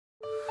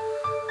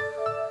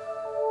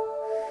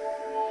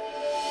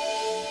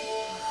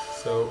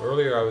So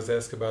earlier I was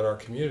asked about our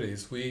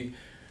communities. We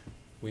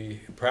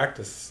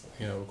practice,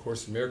 A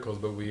Course in Miracles,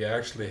 but we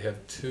actually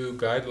have two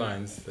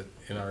guidelines that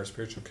in our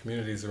spiritual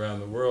communities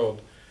around the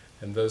world,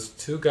 and those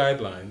two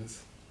guidelines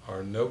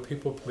are no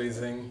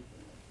people-pleasing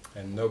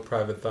and no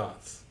private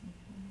thoughts,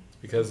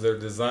 because they're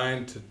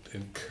designed to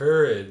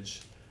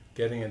encourage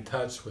getting in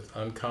touch with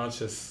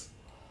unconscious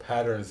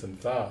patterns and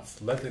thoughts,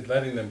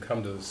 letting them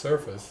come to the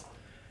surface,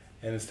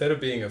 and instead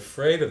of being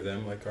afraid of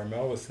them, like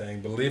Carmel was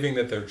saying, believing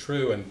that they're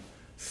true and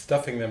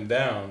stuffing them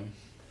down,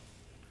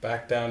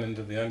 back down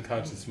into the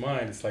unconscious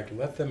mind, it's like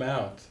let them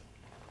out.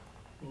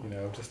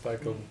 Just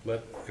like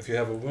if you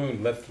have a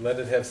wound, let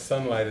it have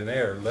sunlight and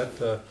air, let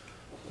the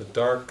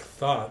dark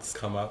thoughts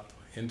come up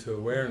into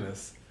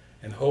awareness,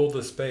 and hold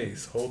the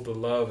space, hold the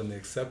love and the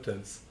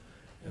acceptance,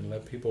 and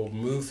let people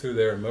move through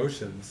their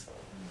emotions,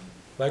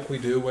 like we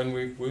do when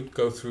we would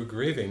go through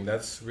grieving.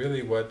 That's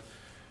really what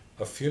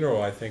a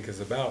funeral, I think, is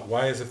about.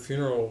 Why is a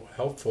funeral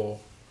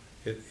helpful?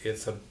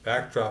 It's a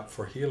backdrop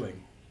for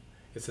healing.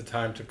 It's a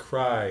time to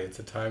cry, it's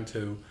a time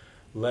to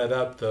let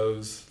up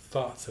those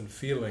thoughts and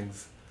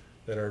feelings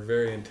that are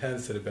very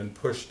intense, that have been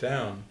pushed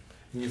down.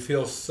 And you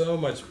feel so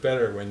much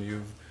better when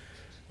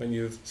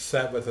you've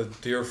sat with a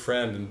dear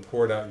friend and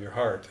poured out your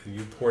heart, and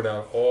you poured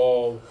out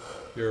all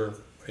your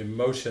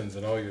emotions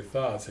and all your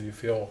thoughts, and you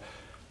feel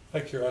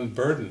like you're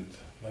unburdened,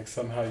 like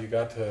somehow you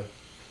got to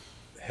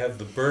have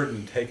the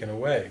burden taken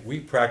away.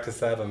 We practice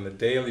that on a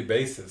daily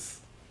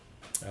basis,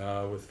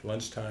 with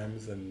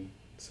lunchtimes and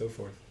so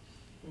forth.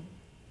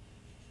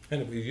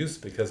 And we use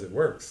it because it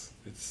works.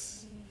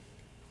 It's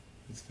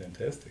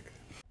fantastic.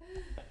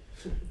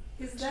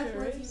 Is that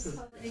what you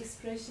call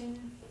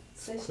expression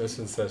sessions?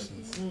 Expression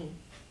sessions.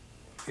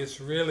 It's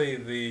really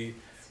the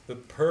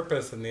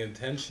purpose and the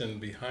intention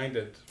behind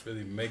it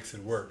really makes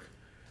it work.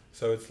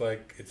 So it's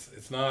like,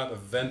 it's not a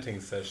venting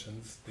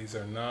sessions, these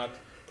are not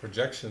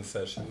projection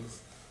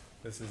sessions,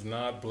 this is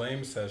not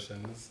blame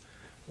sessions.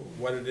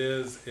 What it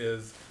is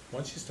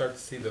once you start to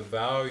see the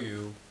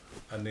value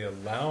and the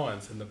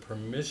allowance and the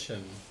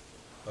permission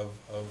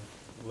of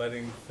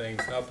letting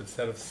things up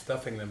instead of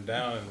stuffing them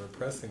down and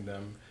repressing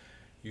them,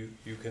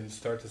 you can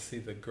start to see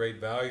the great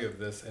value of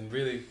this, and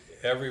really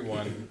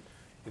everyone,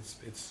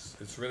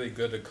 it's really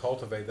good to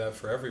cultivate that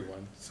for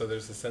everyone. So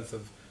there's a sense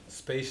of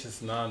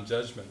spacious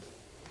non-judgment.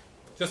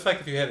 Just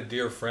like if you had a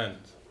dear friend,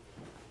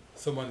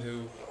 someone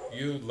who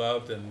you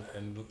loved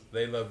and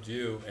they loved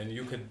you, and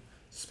you could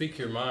speak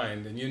your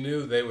mind, and you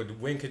knew they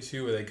would wink at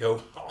you or they'd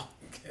go, oh,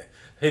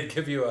 they'd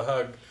give you a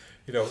hug,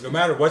 no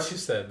matter what you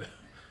said,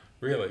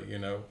 really,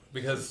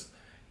 because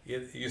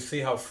you see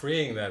how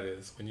freeing that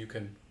is when you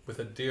can, with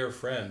a dear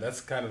friend.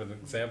 That's kind of an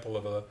example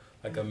of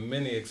a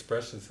mini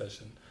expression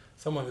session.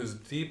 Someone who's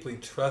deeply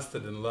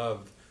trusted and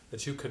loved,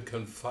 that you could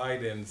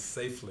confide in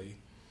safely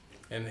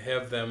and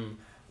have them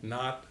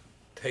not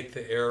take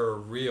the error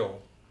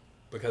real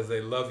because they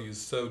love you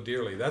so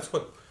dearly. That's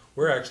what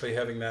we're actually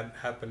having that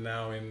happen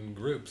now in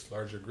groups,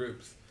 larger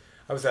groups.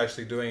 I was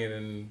actually doing it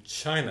in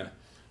China,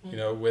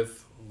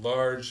 with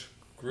large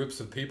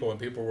groups of people, and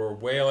people were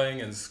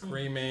wailing and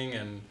screaming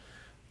and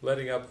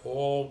letting up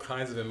all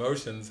kinds of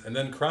emotions, and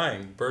then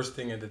crying,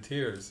 bursting into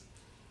tears.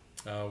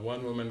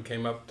 One woman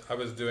came up, I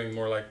was doing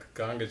more like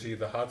Gangaji,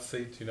 the hot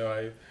seat,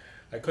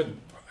 I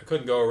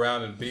couldn't go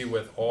around and be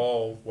with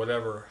all,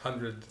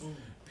 100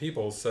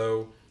 people,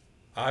 so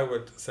I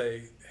would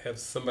say, have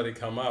somebody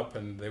come up,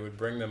 and they would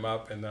bring them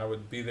up, and I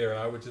would be there, and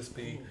I would just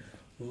be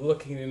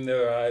looking in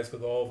their eyes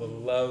with all the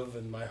love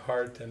in my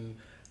heart, and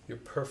you're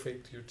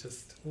perfect, you're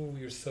just,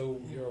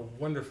 you're a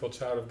wonderful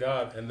child of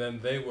God, and then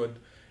they would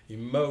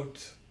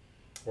emote,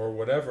 or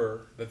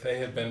whatever, that they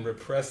had been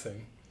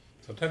repressing.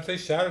 Sometimes they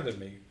shouted at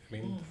me.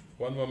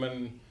 One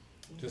woman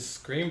just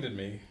screamed at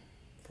me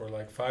for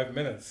like 5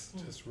 minutes,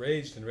 just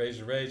raged and raged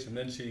and raged, and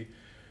then she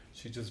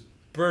just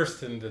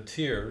burst into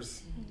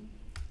tears,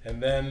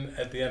 and then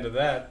at the end of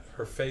that,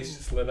 her face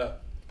just lit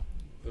up.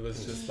 It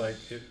was just like,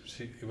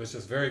 it was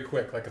just very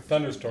quick, like a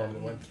thunderstorm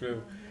that went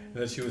through, and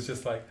then she was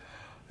just like,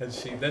 and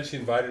then she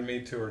invited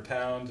me to her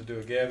town to do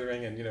a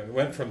gathering, and it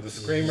went from the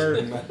screamer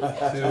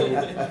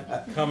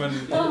to come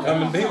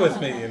and be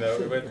with me,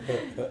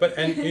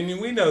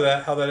 and we know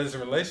that how that is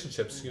in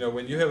relationships.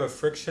 When you have a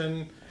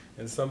friction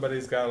and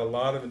somebody's got a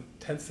lot of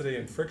intensity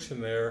and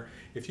friction there,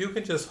 if you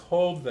can just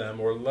hold them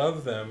or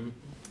love them,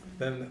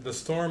 then the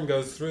storm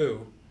goes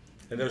through,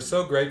 and they're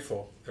so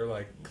grateful. They're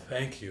like,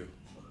 thank you.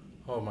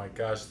 Oh my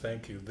gosh,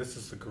 thank you. This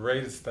is the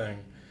greatest thing.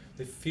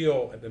 They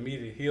feel an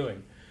immediate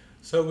healing.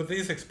 So with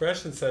these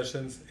expression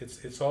sessions,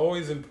 it's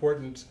always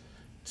important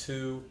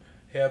to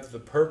have the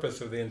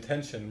purpose or the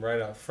intention right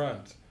out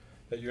front,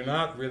 that you're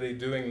not really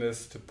doing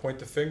this to point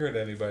the finger at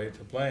anybody,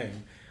 to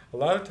blame. A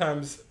lot of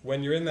times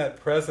when you're in that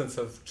presence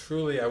of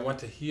truly, I want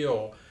to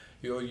heal,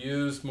 you'll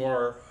use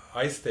more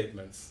I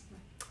statements.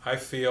 I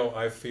feel,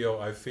 I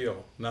feel, I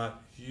feel,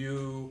 not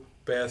you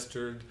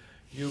bastard,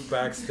 you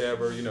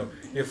backstabber.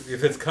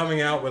 If it's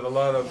coming out with a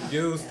lot of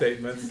you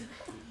statements,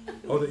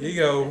 the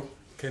ego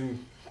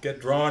can get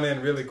drawn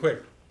in really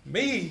quick.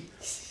 Me?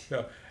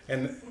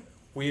 And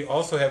we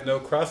also have no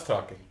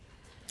cross-talking.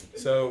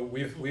 So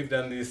we've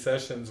done these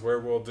sessions where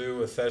we'll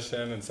do a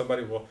session and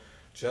somebody will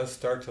just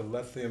start to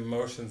let the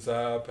emotions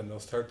up, and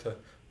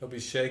they'll be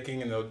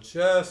shaking and they'll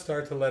just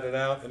start to let it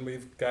out, and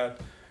we've got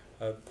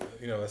a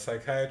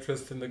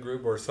psychiatrist in the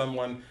group or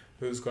someone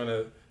who's going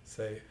to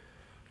say,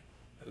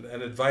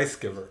 an advice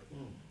giver.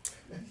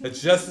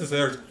 It's just as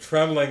they're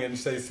trembling and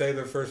they say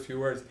their first few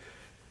words,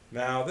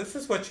 now this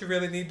is what you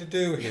really need to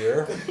do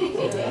here.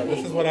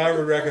 This is what I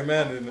would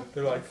recommend. And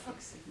they're like,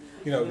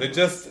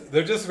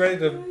 they're just ready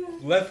to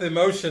let the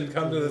emotion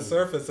come to the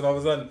surface, and all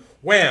of a sudden,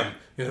 wham!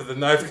 The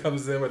knife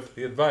comes in with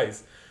the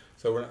advice.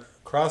 So we're not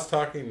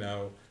cross-talking,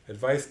 no.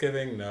 Advice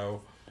giving,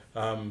 no.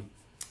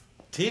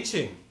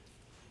 Teaching.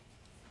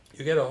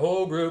 You get a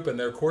whole group and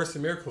they're Course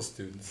in Miracles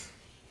students.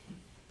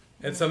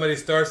 And somebody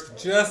starts to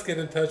just get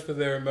in touch with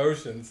their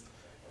emotions,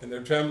 and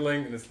they're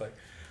trembling, and it's like,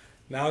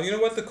 now you know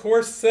what the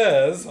Course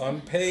says on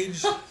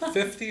page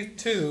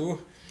 52,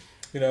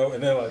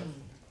 and they're like,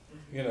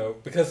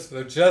 because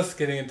they're just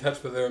getting in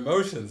touch with their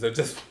emotions. They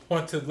just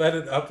want to let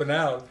it up and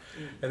out,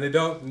 and they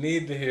don't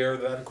need to hear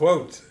that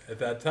quote at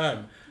that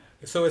time.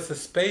 So it's a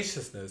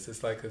spaciousness.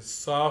 It's like a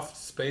soft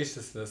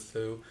spaciousness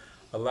to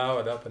allow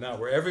it up and out,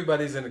 where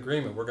everybody's in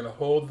agreement. We're going to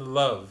hold the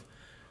love,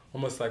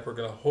 almost like we're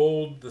going to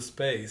hold the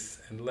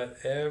space and let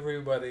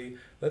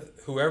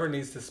whoever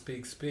needs to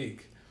speak,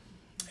 speak.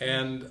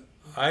 And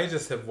I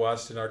just have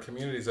watched in our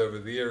communities over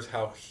the years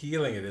how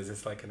healing it is.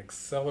 It's like an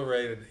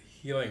accelerated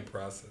healing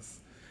process.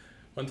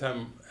 One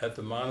time at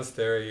the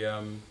monastery,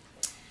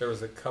 there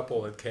was a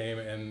couple that came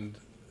and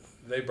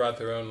they brought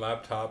their own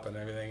laptop and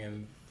everything,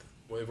 and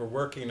we were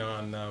working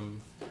on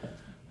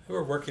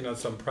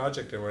some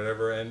project or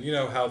whatever. And you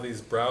know how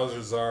these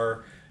browsers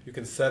are, you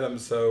can set them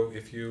so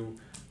if you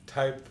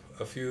type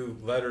a few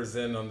letters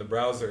in on the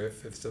browser,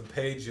 if it's a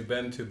page you've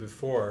been to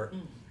before,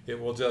 it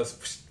will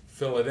just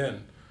fill it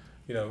in.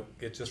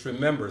 It just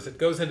remembers. It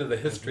goes into the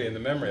history and the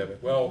memory of it.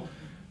 Well,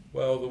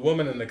 the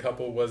woman in the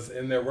couple was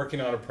in there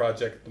working on a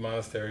project at the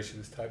monastery. She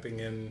was typing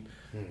in,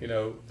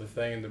 the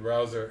thing in the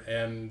browser,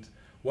 and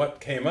what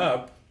came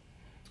up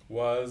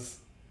was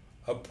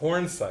a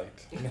porn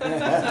site.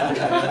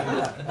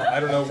 I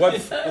don't know what,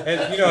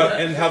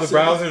 and how the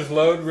browsers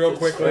load real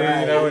quickly,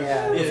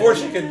 and before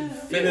she could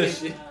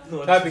finish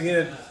typing in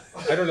it,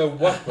 I don't know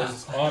what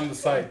was on the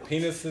site,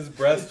 penises,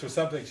 breasts, or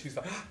something. She's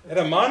like, at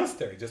a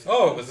monastery, it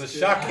was a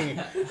shocking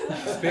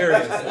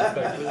experience.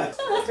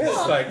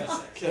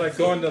 It's like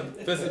going to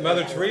visit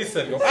Mother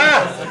Teresa and go,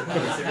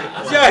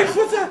 yikes,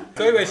 what's that?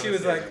 So anyway, she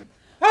was like,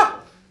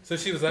 So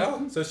she was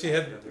like, so she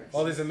had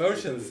all these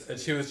emotions, and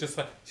she was just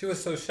like, she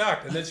was so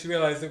shocked, and then she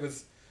realized it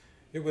was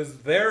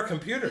their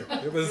computer.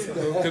 It was the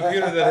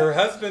computer that her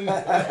husband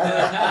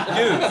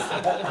used,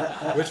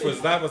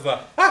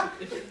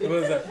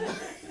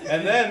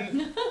 and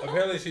then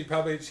apparently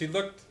she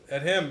looked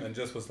at him and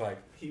just was like,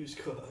 he was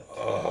caught.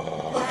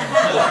 Oh.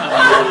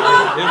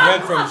 It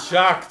went from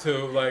shock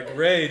to like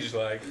rage,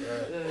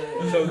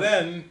 so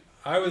then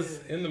I was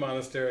in the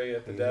monastery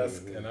at the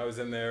desk, and I was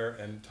in there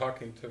and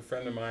talking to a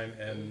friend of mine,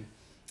 and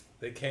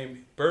they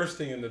came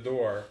bursting in the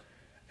door,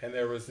 and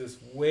there was this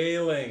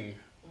wailing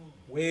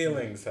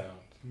sound.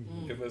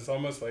 It was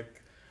almost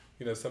like,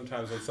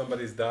 sometimes when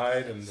somebody's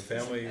died and the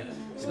family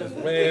just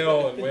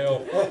wail and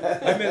wail.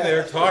 I'm in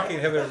there talking,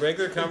 having a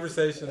regular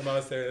conversation in the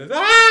monastery, and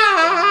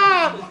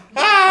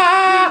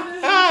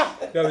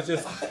it was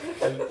just...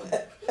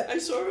 I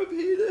saw a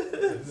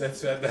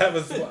penis. That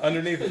was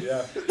underneath it,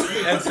 yeah.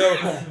 And so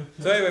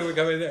anyway, we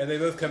come in there, and they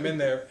both come in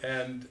there,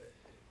 and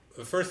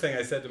the first thing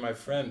I said to my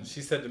friend,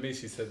 she said,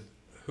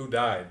 who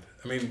died?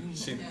 I mean,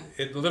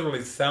 it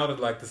literally sounded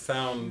like the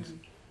sound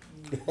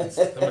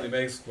somebody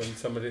makes when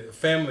a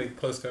family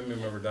close to a family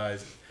member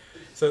dies.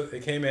 So they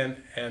came in,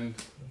 and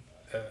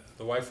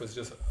the wife was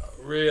just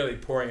really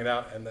pouring it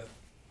out, and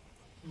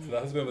the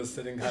husband was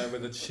sitting kind of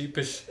with a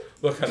sheepish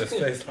look on his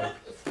face, like,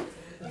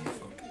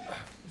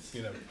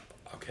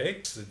 okay,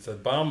 it's a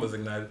bomb was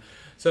ignited.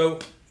 So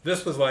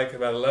this was like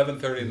about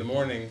 11:30 in the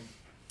morning,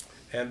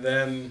 and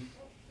then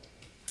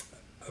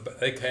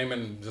they came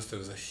in, there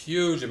was a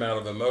huge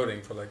amount of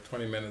emoting for like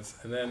 20 minutes,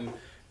 and then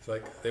it's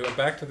like they went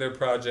back to their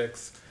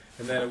projects,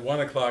 and then at 1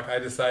 o'clock I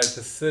decided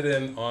to sit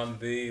in on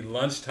the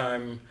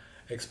lunchtime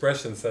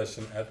expression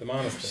session at the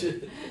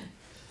monastery.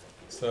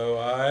 So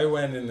I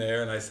went in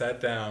there and I sat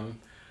down,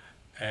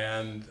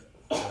 and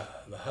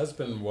the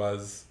husband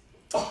was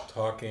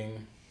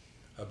talking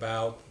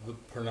about the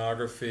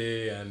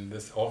pornography and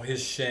all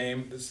his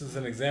shame. This is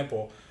an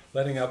example,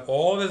 letting up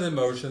all of his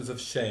emotions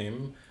of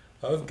shame,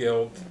 of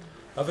guilt,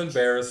 of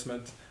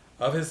embarrassment,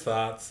 of his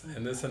thoughts,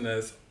 and this, and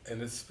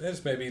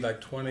it's maybe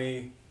like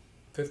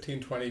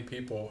 15, 20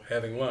 people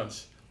having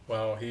lunch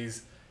while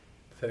he's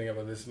setting up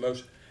with this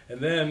emotion. And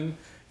then,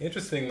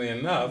 interestingly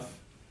enough,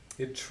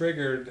 it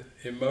triggered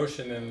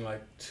emotion in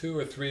like 2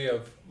 or 3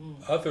 of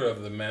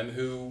the men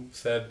who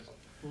said,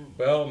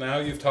 well, now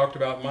you've talked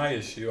about my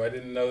issue. I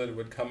didn't know that it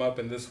would come up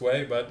in this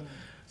way, but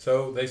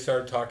so they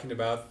started talking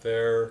about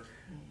their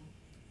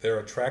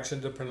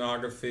attraction to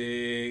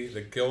pornography,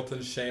 the guilt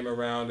and shame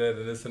around it,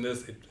 and this and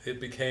this.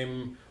 It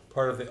became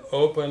part of the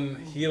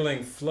open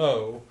healing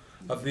flow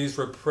of these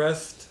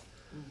repressed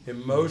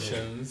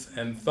emotions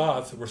and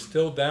thoughts that were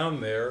still down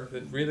there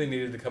that really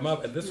needed to come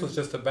up. And this was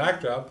just a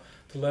backdrop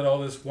to let all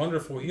this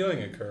wonderful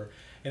healing occur.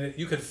 And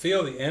you could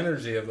feel the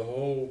energy of the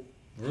whole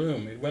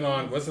room. It went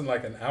on, it wasn't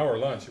like an hour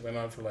lunch, it went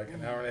on for like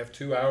an hour and a half,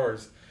 2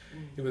 hours.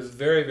 It was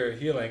very, very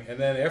healing. And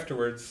then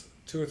afterwards,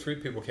 2 or 3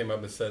 people came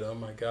up and said, "Oh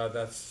my God,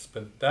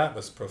 that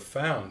was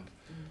profound."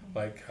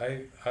 Like,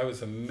 I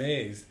was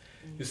amazed.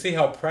 You see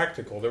how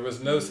practical. There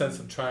was no sense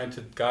of trying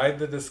to guide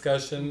the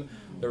discussion.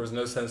 There was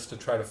no sense to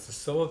try to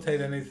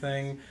facilitate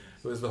anything.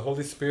 It was the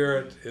Holy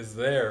Spirit is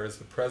there, is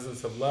the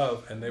presence of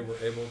love, and they were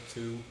able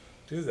to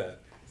do that.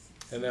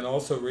 And then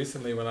also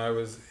recently when I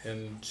was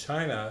in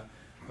China,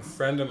 a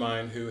friend of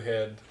mine who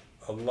had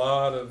a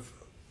lot of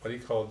what he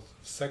called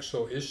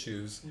sexual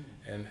issues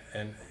and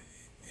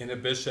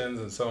inhibitions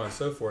and so on and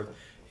so forth,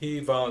 he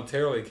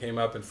voluntarily came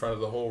up in front of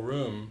the whole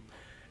room,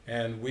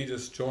 and we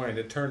just joined.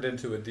 It turned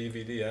into a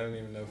DVD. I don't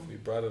even know if we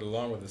brought it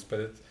along with us, but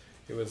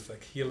it was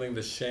like healing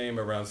the shame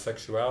around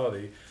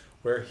sexuality,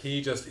 where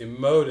he just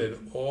emoted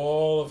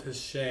all of his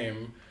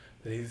shame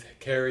that he's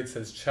carried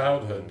since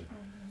childhood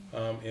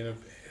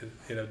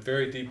in a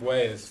very deep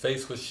way. His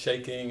face was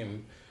shaking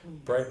and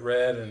bright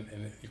red,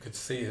 and you could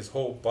see his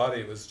whole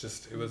body. It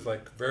was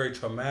like very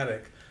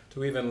traumatic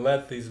to even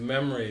let these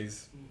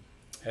memories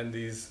and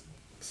these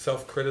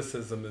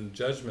self-criticism and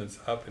judgments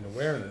up in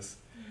awareness.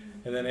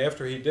 And then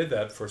after he did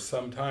that for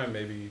some time,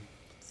 maybe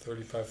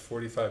 35,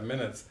 45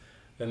 minutes,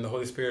 then the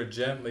Holy Spirit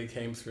gently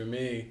came through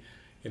me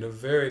in a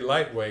very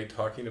light way,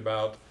 talking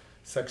about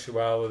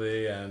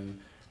sexuality and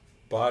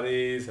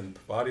bodies and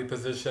body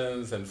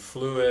positions and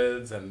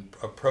fluids and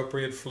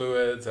appropriate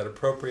fluids at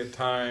appropriate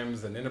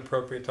times and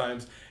inappropriate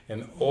times,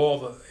 and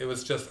it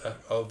was just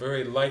a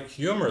very light,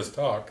 humorous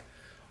talk,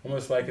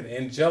 almost like an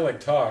angelic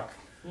talk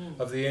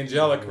of the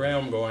angelic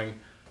realm going,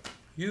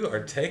 "You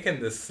are taking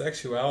this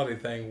sexuality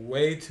thing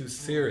way too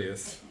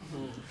serious,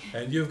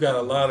 and you've got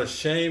a lot of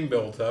shame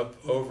built up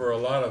over a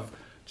lot of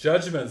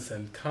judgments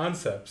and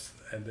concepts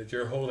and that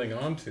you're holding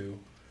on to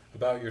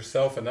about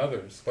yourself and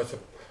others.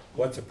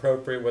 What's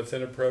appropriate, what's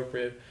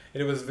inappropriate."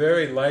 And it was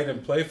very light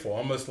and playful,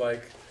 almost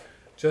like,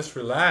 just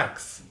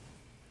relax.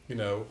 You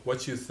know,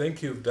 what you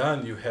think you've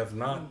done, you have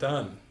not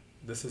done.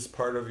 This is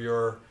part of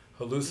your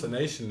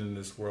hallucination in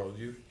this world.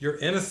 You're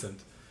innocent.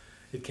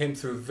 It came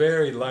through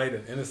very light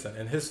and innocent,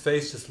 and his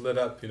face just lit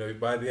up. You know,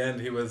 by the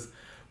end he was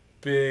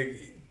big,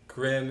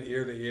 grin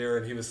ear to ear,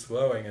 and he was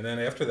glowing. And then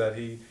after that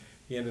he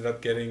ended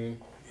up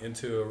getting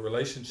into a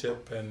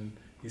relationship, and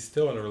he's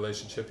still in a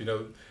relationship. You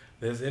know,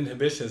 his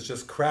inhibitions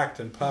just cracked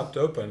and popped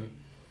open,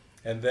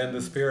 and then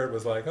the Spirit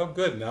was like, "Oh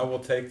good, now we'll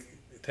take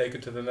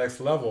it to the next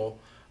level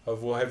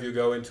of we'll have you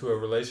go into a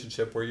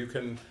relationship where you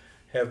can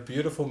have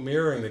beautiful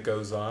mirroring that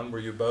goes on,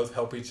 where you both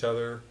help each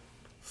other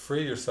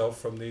free yourself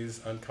from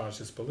these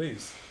unconscious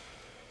beliefs."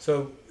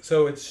 So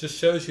it just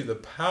shows you the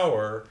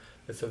power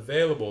that's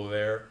available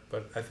there,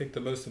 but I think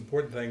the most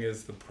important thing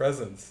is the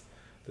presence.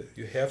 That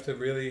you have to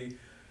really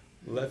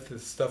let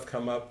this stuff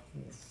come up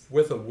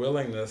with a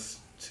willingness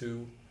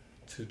to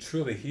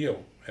truly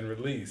heal and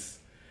release.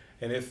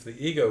 And if the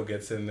ego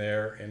gets in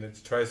there and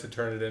it tries to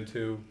turn it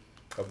into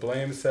a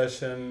blame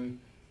session,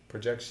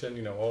 projection,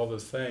 you know, all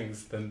those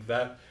things, then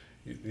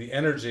the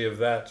energy of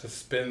that just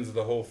spins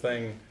the whole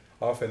thing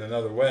off in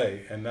another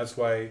way. And that's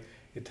why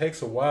it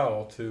takes a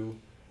while to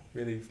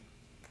really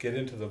get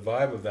into the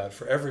vibe of that,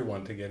 for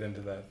everyone to get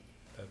into that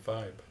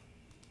vibe,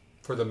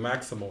 for the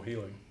maximal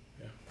healing.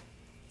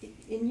 Yeah.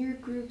 In your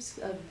groups,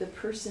 the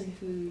person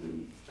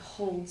who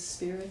holds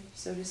spirit,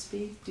 so to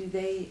speak, do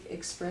they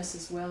express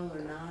as well or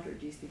not, or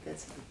do you think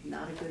that's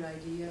not a good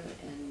idea?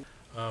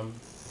 And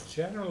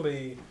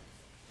generally,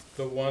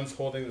 the ones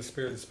holding the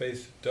spirit in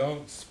space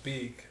don't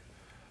speak.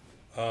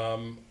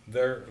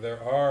 There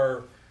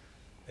are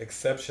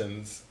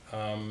exceptions,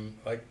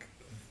 like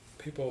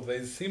people,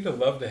 they seem to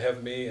love to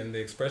have me in the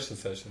expression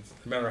sessions,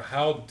 no matter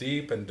how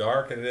deep and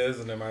dark it is,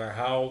 and no matter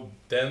how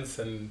dense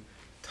and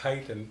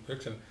tight and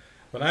friction.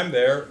 When I'm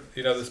there,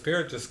 you know, the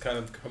Spirit just kind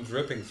of comes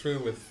ripping through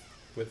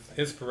with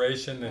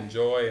inspiration and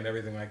joy and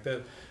everything like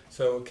that.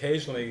 So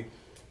occasionally,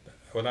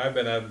 when I've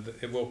been at it,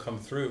 it will come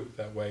through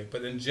that way.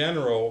 But in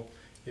general,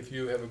 if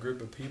you have a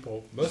group of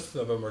people, most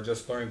of them are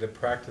just learning to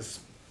practice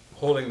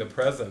holding the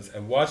presence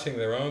and watching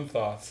their own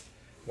thoughts,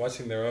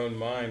 watching their own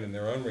mind and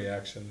their own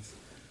reactions,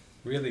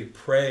 really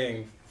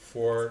praying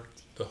for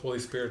the Holy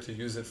Spirit to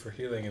use it for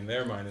healing in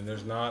their mind. And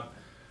there's not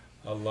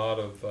a lot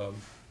of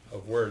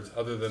words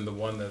other than the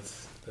one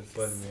that's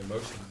letting the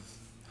emotions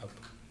up.